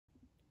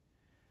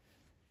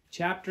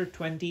Chapter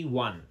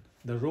 21,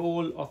 the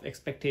role of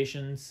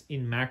expectations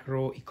in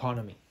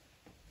macroeconomy.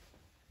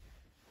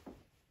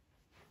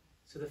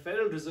 So the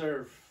Federal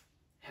Reserve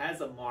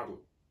has a model.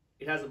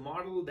 It has a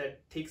model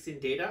that takes in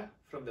data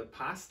from the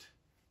past,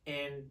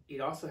 and it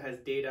also has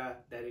data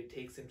that it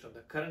takes in from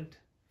the current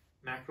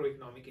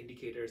macroeconomic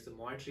indicators, the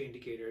monetary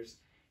indicators,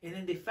 and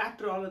then they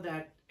factor all of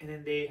that, and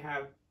then they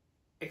have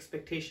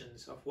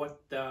expectations of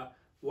what the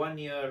 1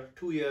 year,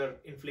 2 year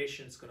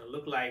inflation is going to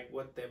look like,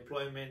 what the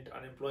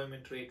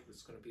unemployment rate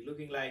is going to be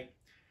looking like.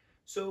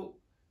 So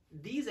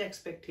these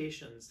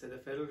expectations that the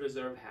Federal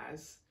Reserve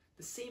has,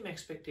 the same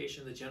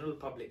expectation the general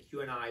public,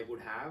 you and I,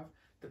 would have,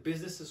 the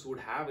businesses would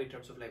have in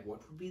terms of like,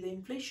 what would be the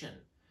inflation?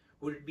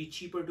 Would it be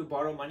cheaper to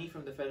borrow money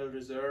from the Federal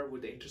Reserve?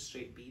 Would the interest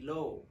rate be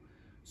low?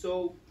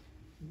 So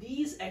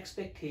these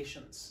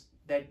expectations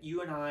that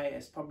you and I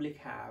as public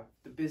have,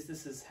 the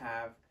businesses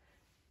have,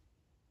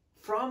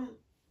 from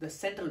the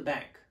central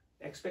bank,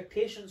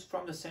 expectations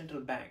from the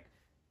central bank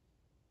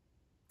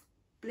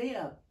play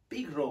a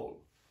big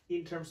role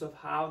in terms of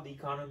how the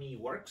economy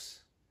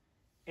works,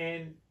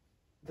 and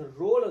the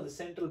role of the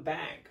central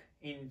bank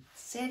in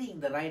setting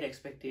the right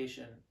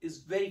expectation is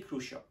very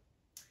crucial.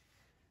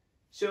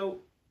 So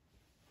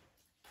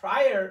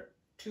prior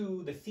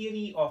to the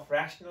theory of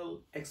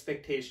rational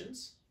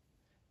expectations,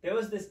 there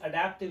was this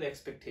adaptive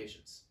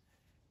expectations.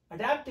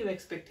 Adaptive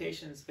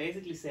expectations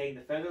basically saying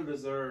the Federal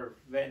Reserve,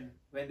 when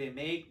they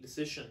make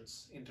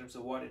decisions in terms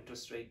of what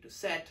interest rate to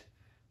set,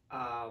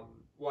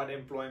 what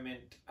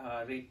employment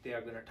rate they are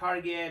going to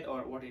target,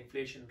 or what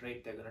inflation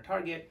rate they're going to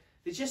target,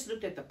 they just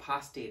looked at the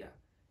past data.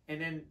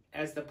 And then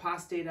as the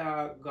past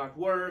data got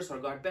worse or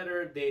got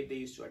better, they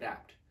used to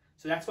adapt.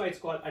 So that's why it's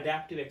called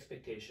adaptive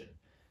expectation.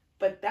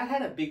 But that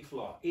had a big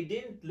flaw. It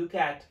didn't look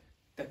at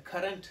the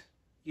current,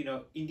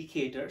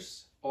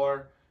 indicators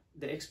or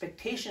the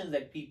expectations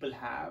that people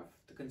have,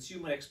 the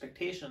consumer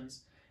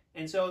expectations.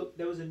 And so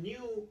there was a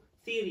new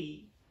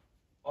theory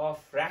of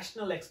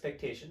rational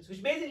expectations,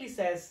 which basically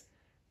says,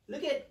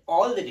 look at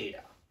all the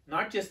data,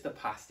 not just the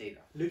past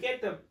data. Look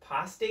at the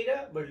past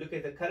data, but look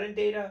at the current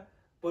data,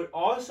 but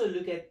also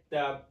look at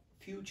the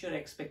future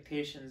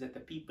expectations that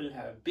the people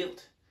have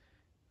built,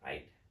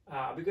 right?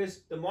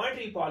 Because the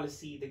monetary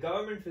policy, the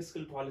government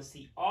fiscal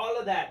policy, all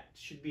of that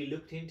should be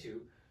looked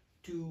into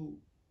to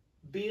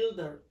build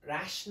a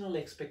rational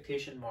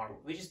expectation model,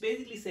 which is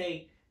basically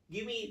saying,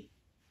 give me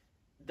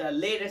the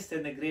latest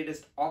and the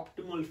greatest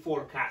optimal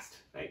forecast,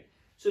 right?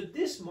 So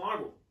this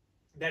model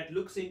that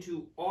looks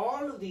into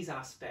all of these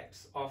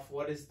aspects of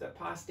what is the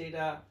past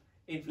data,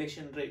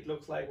 inflation rate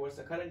looks like, what's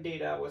the current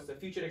data, what's the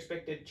future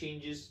expected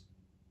changes,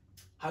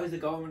 how is the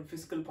government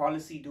fiscal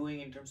policy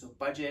doing in terms of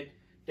budget,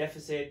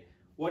 deficit,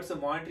 what's the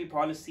monetary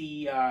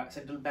policy,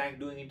 central bank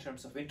doing in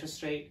terms of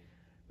interest rate.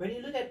 When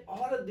you look at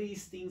all of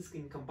these things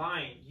in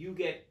combine, you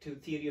get to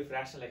theory of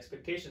rational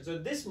expectation. So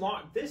this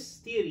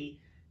theory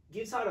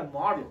gives out a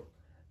model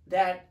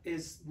that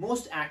is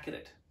most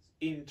accurate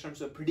in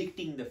terms of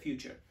predicting the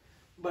future.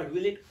 But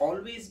will it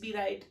always be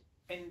right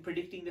in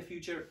predicting the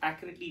future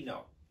accurately?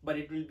 No. But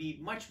it will be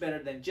much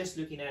better than just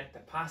looking at the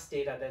past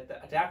data that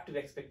the adaptive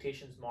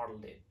expectations model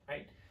did,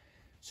 right?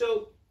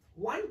 So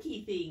one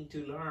key thing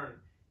to learn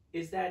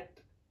is that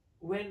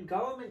when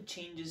government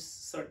changes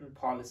certain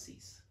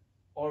policies,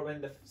 or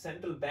when the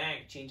central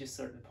bank changes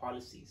certain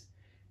policies,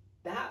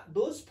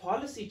 those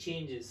policy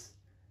changes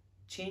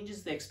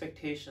the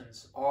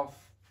expectations of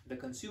the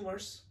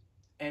consumers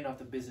and of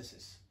the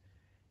businesses.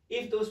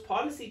 If those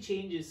policy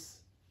changes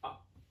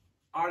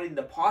are in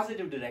the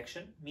positive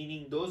direction,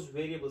 meaning those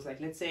variables, like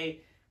let's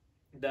say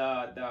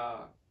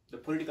the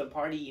political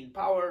party in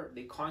power,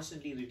 they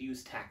constantly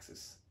reduce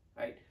taxes,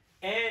 right?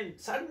 And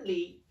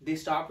suddenly they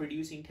stop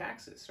reducing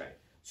taxes, right?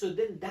 So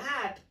then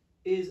that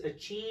is a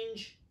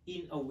change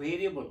in a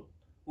variable,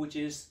 which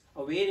is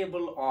a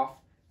variable of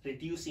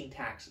reducing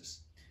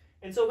taxes.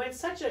 And so when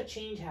such a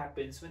change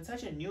happens, when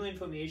such a new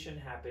information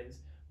happens,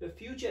 the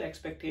future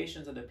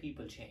expectations of the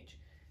people change.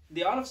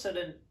 They all of a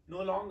sudden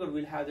no longer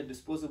will have the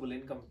disposable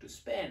income to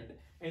spend.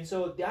 And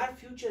so their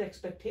future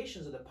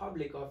expectations of the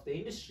public, of the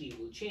industry,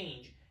 will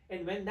change.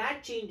 And when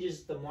that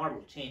changes, the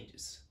model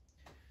changes.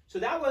 So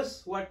that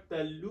was what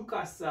the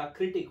Lucas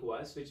critic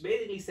was, which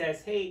basically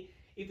says, hey,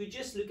 if you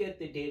just look at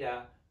the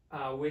data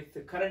with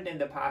the current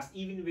and the past,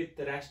 even with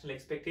the rational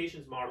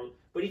expectations model,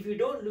 but if you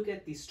don't look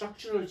at the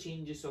structural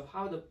changes of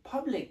how the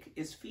public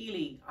is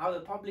feeling, how the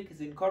public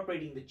is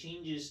incorporating the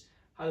changes,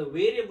 how the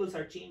variables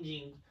are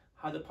changing,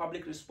 how the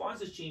public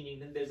response is changing,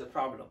 then there's a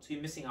problem. So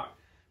you're missing out.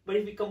 But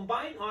if we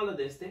combine all of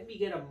this, then we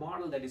get a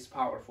model that is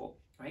powerful,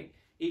 right?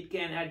 It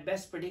can at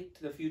best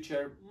predict the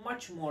future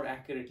much more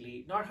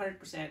accurately, not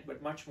 100%,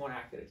 but much more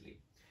accurately.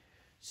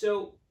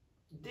 So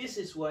this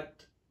is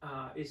what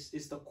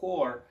is the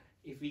core.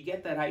 If we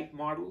get the right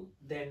model,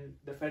 then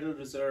the Federal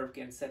Reserve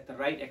can set the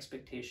right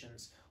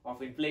expectations of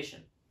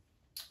inflation,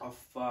 of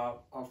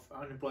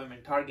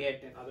unemployment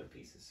target, and other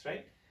pieces,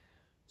 right?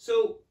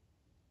 So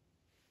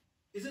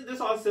isn't this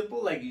all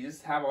simple? Like you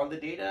just have all the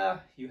data,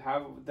 you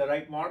have the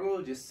right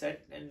model, just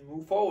set and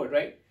move forward,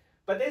 right?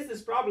 But there's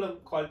this problem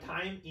called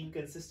time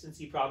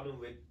inconsistency problem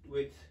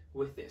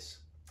with this.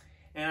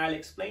 And I'll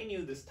explain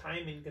you this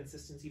time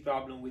inconsistency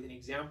problem with an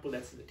example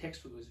that's in the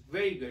textbook. It was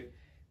very good,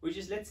 which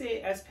is, let's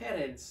say, as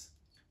parents,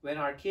 when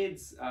our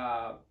kids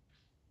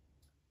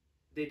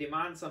they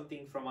demand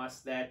something from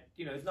us that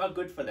is not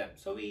good for them,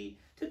 so we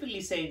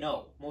typically say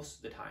no most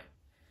of the time.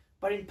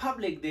 But in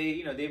public,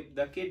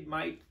 the kid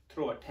might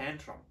throw a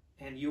tantrum,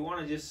 and you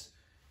want to just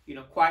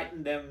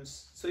quieten them,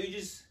 so you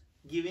just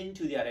give in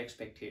to their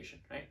expectation,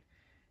 right?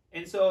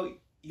 And so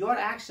your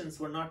actions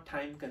were not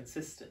time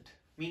consistent,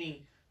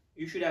 meaning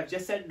you should have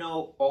just said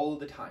no all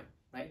the time,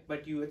 right?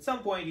 But at some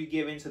point you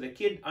give in, so the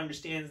kid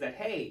understands that,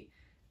 hey,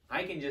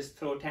 I can just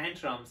throw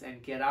tantrums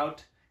and get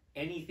out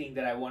anything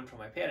that I want from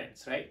my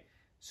parents, right?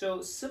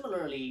 So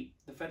similarly,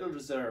 the Federal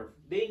Reserve,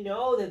 they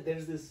know that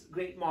there's this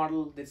great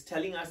model that's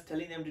telling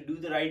them to do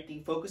the right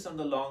thing, focus on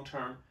the long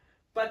term,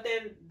 but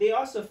then they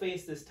also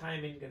face this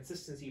time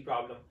inconsistency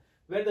problem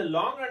where the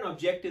long run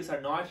objectives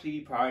are not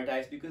really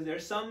prioritized because there are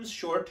some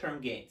short term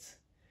gains,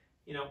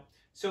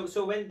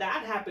 So when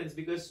that happens,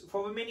 because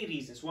for many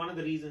reasons, one of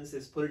the reasons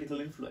is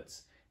political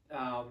influence.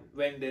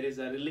 When there is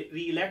a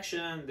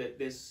re-election, that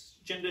there's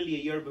generally a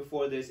year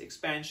before, there's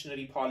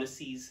expansionary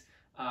policies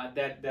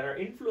that are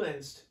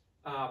influenced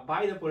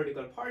by the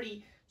political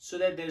party, so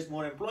that there's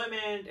more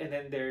employment, and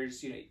then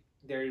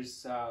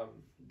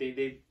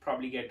they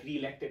probably get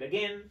re-elected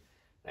again,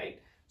 right?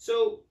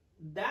 So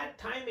that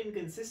time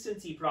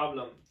inconsistency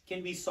problem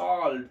can be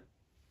solved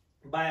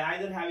by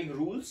either having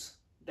rules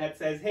that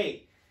says,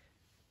 hey,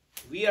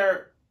 we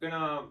are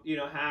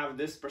gonna have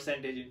this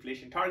percentage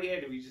inflation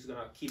target, and we're just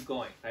gonna keep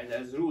going, right?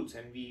 There's rules,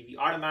 and we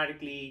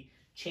automatically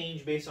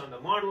change based on the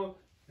model,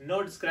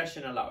 no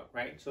discretion allowed,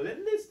 right? So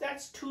then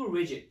that's too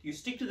rigid. You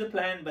stick to the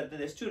plan, but then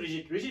there's too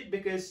rigid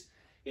because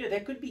there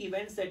could be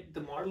events that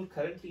the model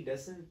currently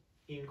doesn't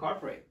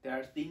incorporate. There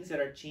are things that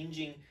are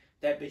changing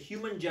that the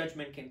human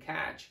judgment can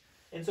catch,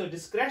 and so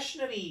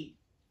discretionary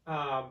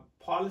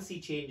policy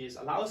changes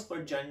allows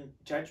for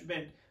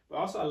judgment, but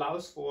also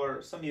allows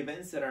for some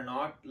events that are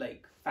not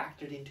like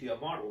factored into your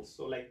models.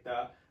 So like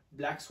the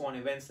black swan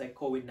events like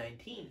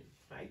COVID-19,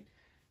 right?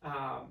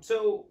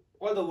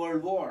 Or the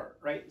World War,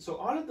 right? So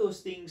all of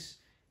those things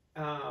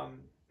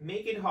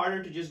make it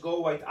harder to just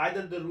go with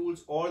either the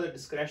rules or the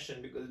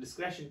discretion, because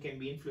discretion can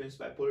be influenced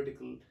by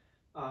political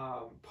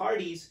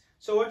parties.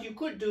 So what you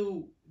could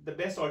do, the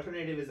best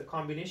alternative is a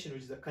combination,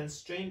 which is a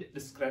constrained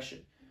discretion.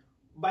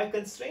 By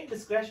constrained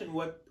discretion,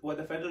 what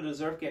the Federal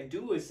Reserve can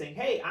do is saying,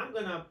 hey, I'm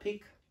gonna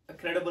pick a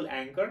credible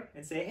anchor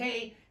and say,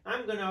 hey,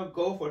 I'm gonna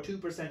go for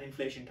 2%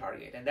 inflation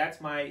target, and that's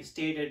my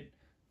stated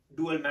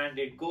dual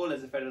mandate goal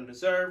as a Federal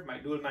Reserve. My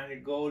dual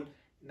mandate goal,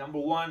 number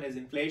one is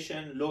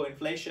inflation, low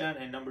inflation,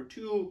 and number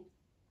two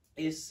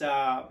is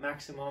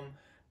maximum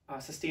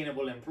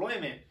sustainable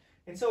employment.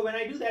 And so when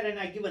I do that and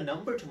I give a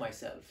number to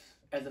myself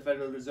as the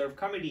Federal Reserve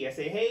Committee, I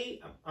say,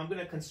 hey, I'm going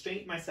to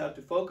constrain myself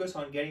to focus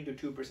on getting to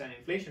 2%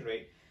 inflation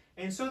rate.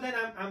 And so then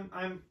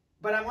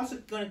but I'm also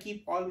going to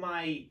keep all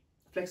my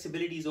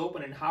flexibilities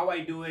open in how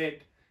I do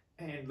it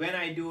and when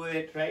I do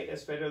it, right,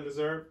 as Federal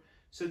Reserve.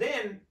 So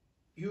then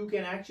you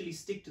can actually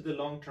stick to the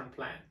long-term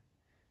plan.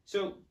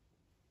 So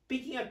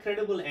picking a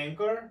credible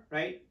anchor,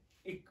 right,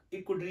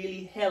 it could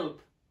really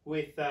help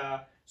with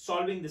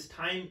solving this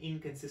time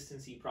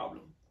inconsistency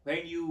problem.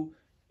 When you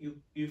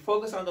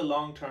focus on the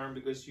long term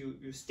because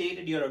you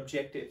stated your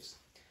objectives.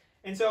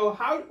 And so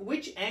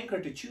which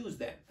anchor to choose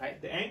then,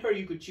 right? The anchor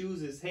you could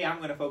choose is, hey, I'm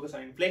going to focus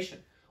on inflation.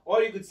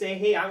 Or you could say,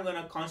 hey, I'm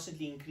going to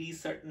constantly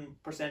increase certain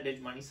percentage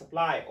money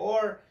supply.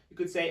 Or you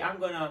could say, I'm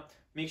going to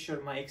make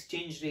sure my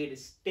exchange rate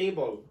is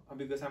stable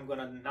because I'm going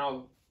to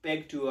now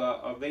peg to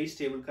a very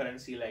stable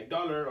currency like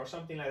dollar or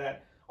something like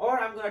that. Or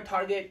I'm going to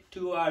target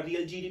to a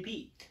real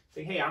GDP.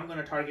 Say, hey, I'm going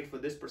to target for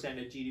this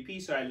percentage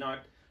GDP, so I'll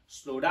not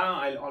slow down.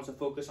 I'll also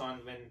focus on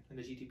when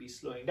the GDP is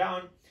slowing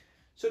down.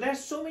 So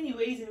there's so many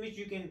ways in which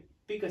you can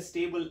pick a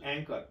stable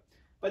anchor.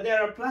 But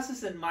there are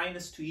pluses and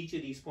minuses to each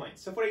of these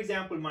points. So for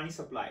example, money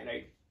supply,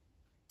 right?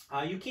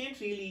 You can't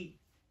really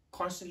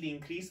constantly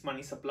increase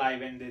money supply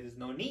when there is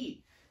no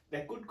need.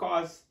 That could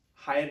cause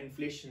higher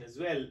inflation as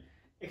well.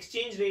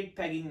 Exchange rate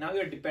pegging, now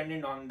you're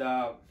dependent on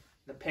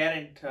the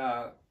parent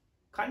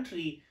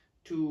country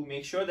to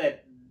make sure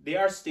that they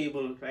are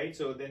stable, right?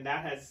 So then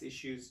that has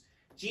issues.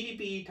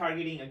 GDP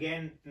targeting,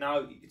 again,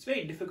 now it's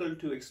very difficult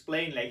to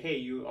explain, like, hey,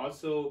 you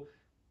also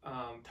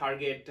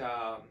target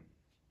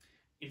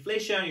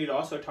inflation, you'll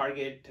also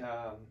target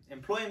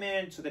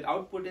employment so that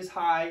output is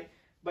high.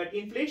 But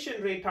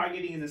inflation rate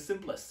targeting is the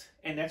simplest,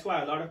 and that's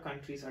why a lot of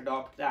countries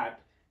adopt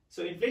that.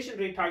 So inflation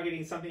rate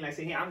targeting is something like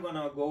saying, hey, I'm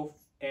gonna go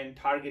and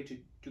target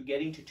to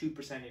getting to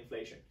 2%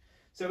 inflation.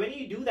 So when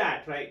you do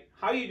that, right,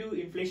 how you do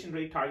inflation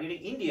rate targeting,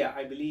 India,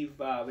 I believe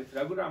with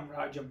Raghuram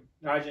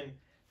Rajan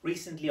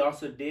recently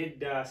also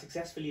did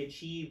successfully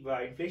achieve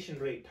inflation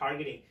rate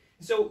targeting.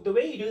 So the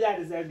way you do that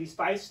is there are these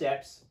 5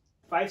 steps.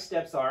 5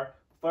 steps are,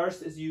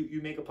 first is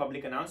you make a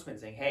public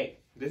announcement saying, hey,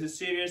 this is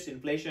serious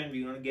inflation,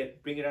 we're going to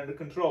bring it under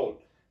control,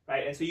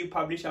 right? And so you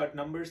publish out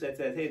numbers that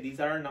says, hey, these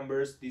are our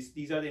numbers,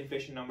 these are the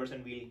inflation numbers,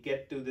 and we'll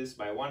get to this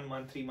by 1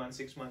 month, 3 months,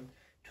 6 month,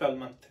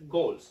 12-month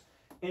goals.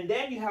 And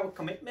then you have a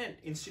commitment,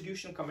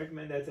 institutional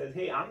commitment that says,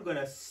 hey, I'm going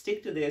to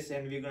stick to this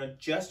and we're going to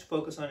just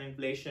focus on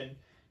inflation.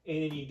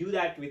 And then you do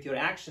that with your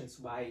actions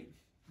by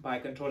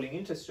controlling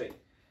interest rate,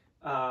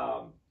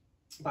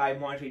 by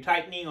monetary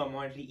tightening or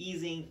monetary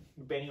easing,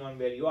 depending on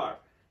where you are.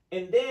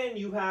 And then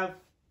you have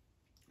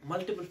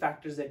multiple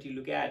factors that you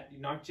look at,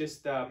 not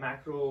just the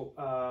macro,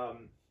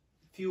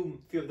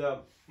 few of the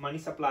money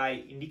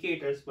supply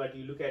indicators, but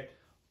you look at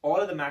all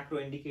of the macro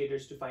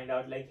indicators to find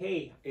out, like,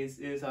 hey,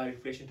 is our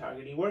inflation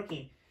targeting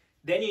working?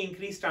 Then you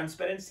increase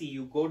transparency.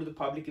 You go to the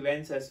public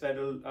events as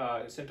federal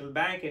central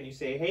bank and you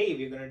say, hey,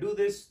 we're going to do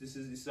this.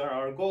 These are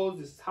our goals.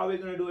 This is how we're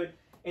going to do it.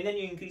 And then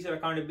you increase your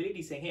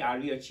accountability, saying, hey, are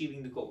we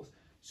achieving the goals?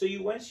 So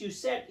once you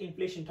set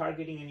inflation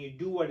targeting and you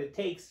do what it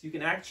takes, you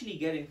can actually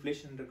get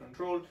inflation under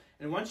control.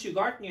 And once you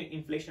got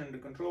inflation under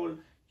control,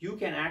 you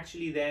can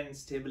actually then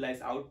stabilize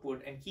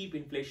output and keep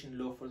inflation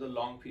low for the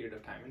long period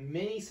of time. And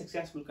many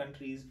successful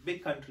countries,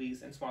 big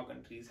countries and small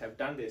countries have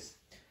done this.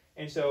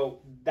 And so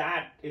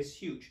that is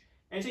huge.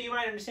 And so you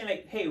might understand,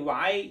 like, hey,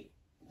 why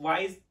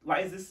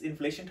is this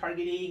inflation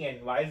targeting,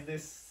 and why is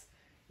this,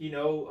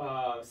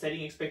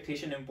 setting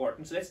expectation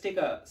important? So let's take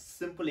a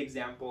simple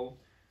example.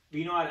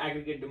 We know our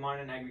aggregate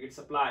demand and aggregate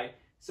supply.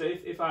 So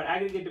if our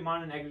aggregate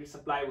demand and aggregate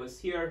supply was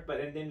here,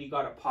 but then we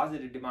got a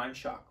positive demand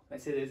shock.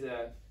 Let's say there's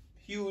a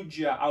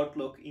huge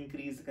outlook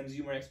increase, the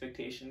consumer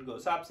expectation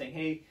goes up, saying,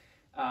 hey,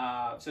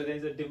 so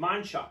there's a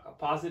demand shock, a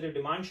positive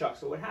demand shock.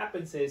 So what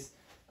happens is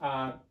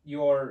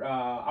your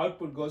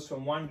output goes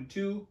from 1 to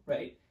 2,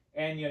 right?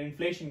 And your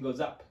inflation goes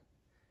up.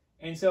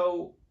 And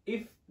so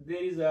if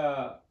there is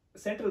a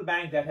central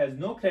bank that has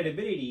no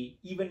credibility,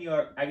 even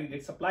your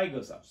aggregate supply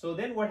goes up. So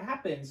then what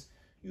happens?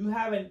 You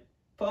have a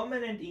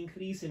permanent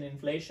increase in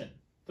inflation,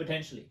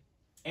 potentially.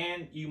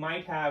 And you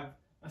might have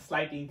a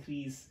slight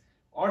increase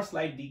or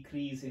slight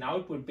decrease in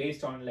output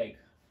based on like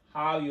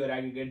how your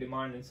aggregate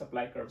demand and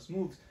supply curves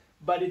moves.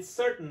 But it's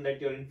certain that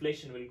your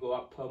inflation will go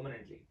up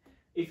permanently.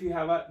 If you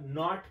have a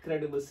not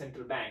credible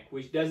central bank,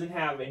 which doesn't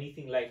have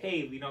anything like,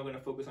 hey, we're not going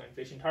to focus on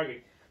inflation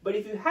target. But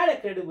if you had a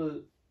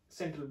credible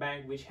central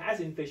bank which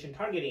has inflation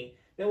targeting,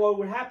 then what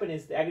would happen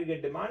is the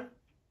aggregate demand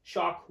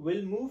shock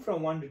will move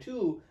from 1 to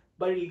 2,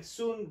 but it'll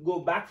soon go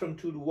back from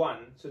 2 to 1.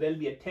 So there'll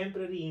be a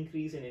temporary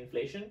increase in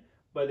inflation,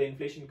 but the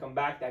inflation come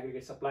back, the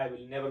aggregate supply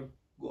will never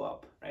go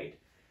up, right?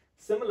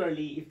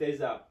 Similarly, if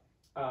there's a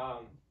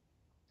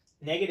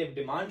negative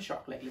demand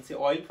shock, like let's say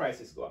oil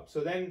prices go up,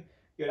 so then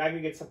your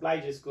aggregate supply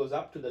just goes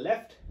up to the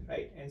left,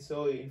 right? And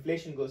so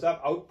inflation goes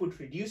up, output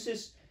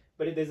reduces,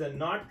 but if there's a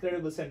not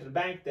credible central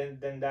bank,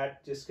 then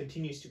that just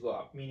continues to go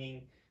up,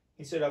 meaning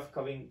instead of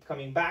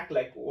coming back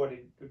like what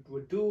it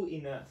would do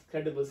in a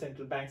credible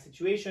central bank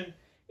situation,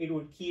 it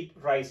would keep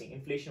rising.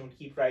 Inflation would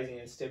keep rising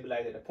and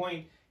stabilize at a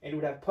point, and it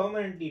would have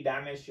permanently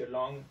damaged your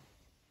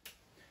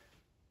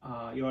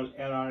your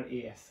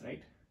LRAS,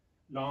 right?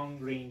 Long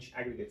range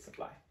aggregate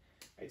supply,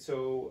 right? So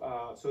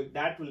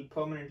that will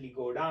permanently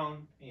go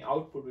down, and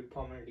output will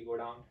permanently go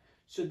down.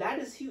 So that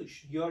is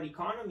huge. Your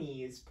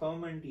economy is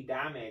permanently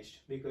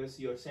damaged because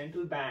your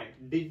central bank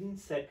didn't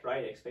set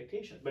right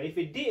expectations. But if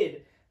it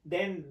did,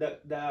 then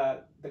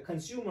the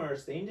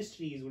consumers, the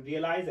industries would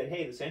realize that,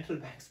 hey, the central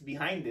bank's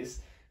behind this,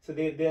 so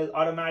they'll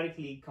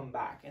automatically come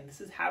back. And this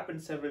has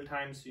happened several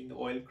times in the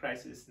oil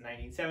crisis,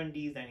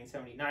 1970s,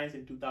 1979,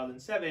 and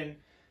 2007,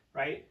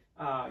 right?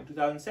 In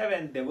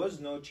 2007, there was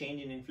no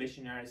change in inflation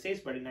in the United States,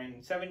 but in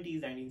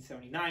 1970s,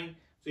 1979,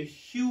 so a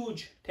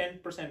huge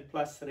 10%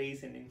 plus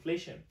raise in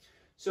inflation.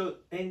 So,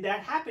 and that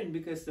happened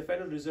because the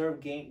Federal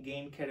Reserve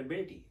gained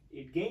credibility.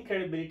 It gained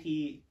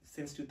credibility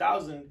since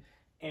 2000,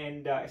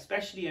 and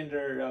especially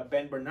under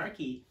Ben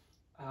Bernanke,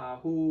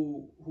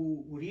 who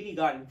really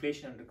got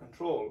inflation under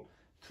control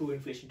through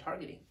inflation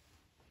targeting.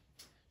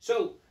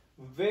 So,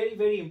 very,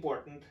 very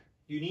important.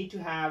 You need to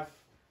have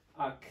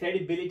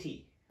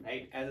credibility,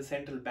 right, as a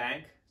central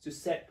bank to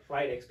set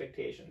right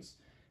expectations.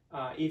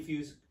 If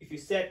you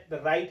set the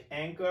right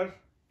anchor,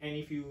 and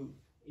if you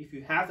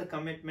have the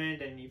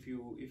commitment, and if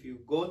you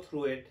go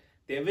through it,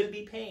 there will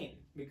be pain,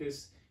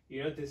 because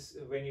this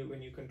when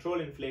you control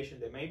inflation,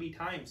 there may be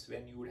times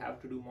when you would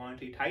have to do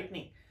monetary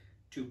tightening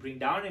to bring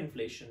down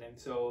inflation, and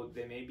so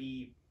there may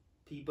be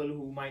people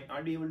who might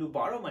not be able to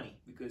borrow money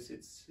because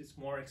it's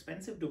more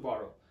expensive to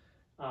borrow.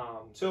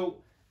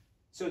 So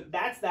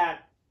that's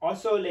that.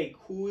 Also, like,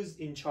 who is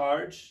in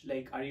charge?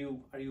 Like, are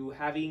you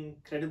having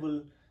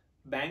credible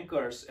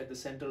bankers at the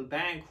central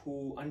bank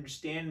who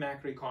understand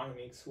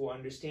macroeconomics, who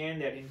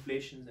understand that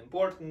inflation is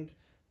important,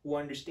 who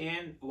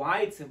understand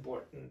why it's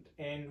important,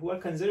 and who are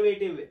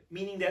conservative,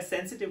 meaning they're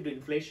sensitive to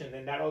inflation,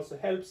 and that also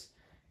helps.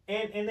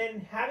 And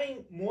then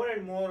having more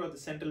and more of the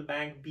central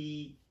bank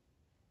be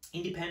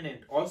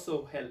independent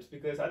also helps,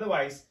 because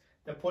otherwise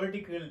the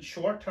political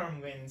short-term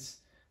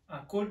wins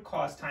could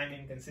cause time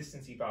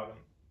inconsistency problem.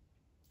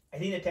 I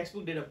think the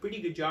textbook did a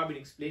pretty good job in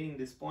explaining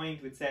this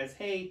point, which says,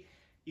 hey,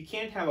 you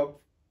can't have a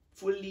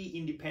fully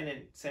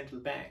independent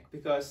central bank,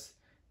 because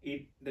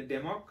the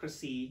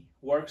democracy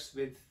works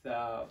with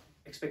the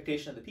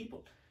expectation of the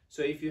people.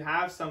 So if you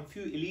have some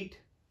few elite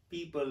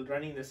people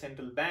running the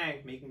central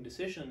bank, making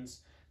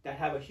decisions that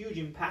have a huge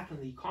impact on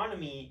the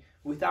economy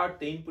without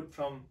the input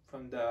from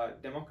the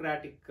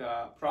democratic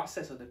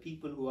process of the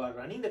people who are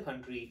running the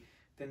country,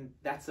 then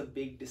that's a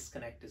big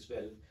disconnect as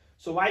well.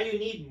 So while you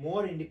need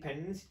more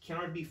independence, it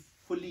cannot be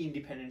fully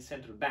independent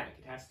central bank.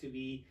 It has to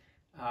be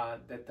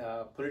that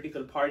the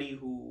political party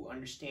who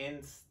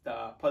understands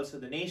the pulse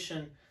of the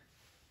nation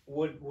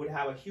would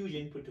have a huge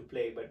input to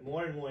play, but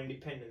more and more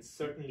independence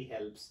certainly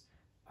helps.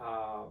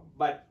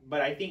 But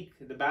I think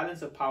the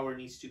balance of power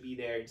needs to be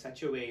there in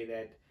such a way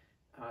that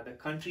the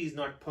country is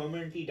not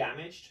permanently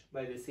damaged,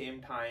 but at the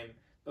same time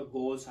the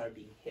goals are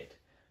being hit.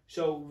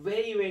 So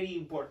very, very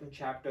important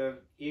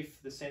chapter.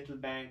 If the central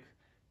bank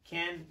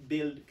can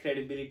build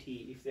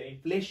credibility, if the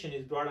inflation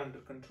is brought under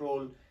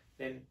control,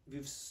 then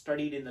we've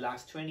studied in the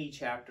last 20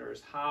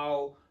 chapters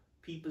how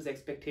people's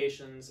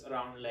expectations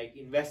around like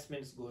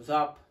investments goes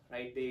up,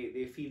 right?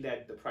 They feel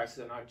that the prices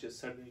are not just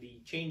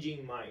suddenly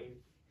changing. My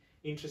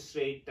interest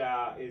rate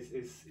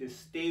is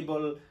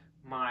stable.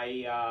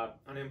 My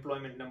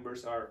unemployment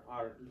numbers are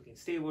looking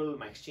stable.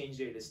 My exchange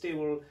rate is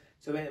stable.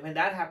 So when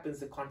that happens,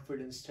 the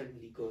confidence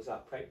suddenly goes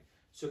up, right?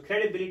 So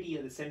credibility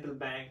of the central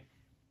bank,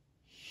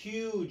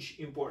 huge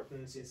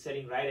importance in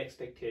setting right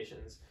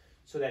expectations,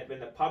 so that when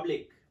the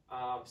public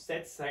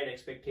sets right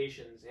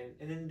expectations,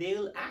 and then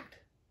they'll act.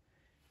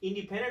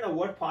 Independent of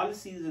what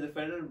policies the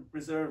Federal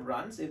Reserve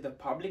runs, if the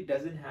public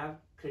doesn't have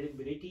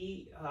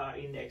credibility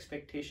in the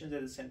expectations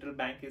that the central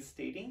bank is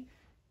stating,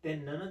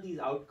 then none of these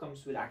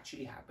outcomes will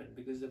actually happen,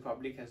 because the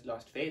public has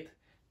lost faith.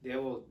 They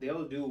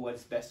will do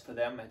what's best for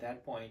them at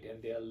that point,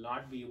 and they'll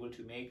not be able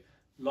to make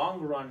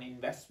long-run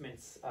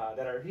investments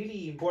that are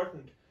really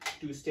important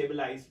to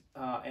stabilize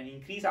and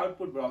increase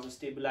output, but also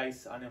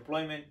stabilize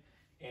unemployment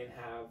and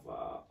have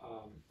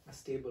a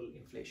stable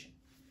inflation.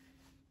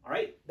 All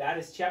right, that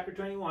is chapter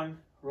 21,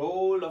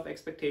 role of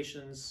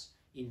expectations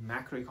in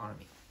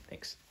macroeconomy.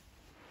 Thanks.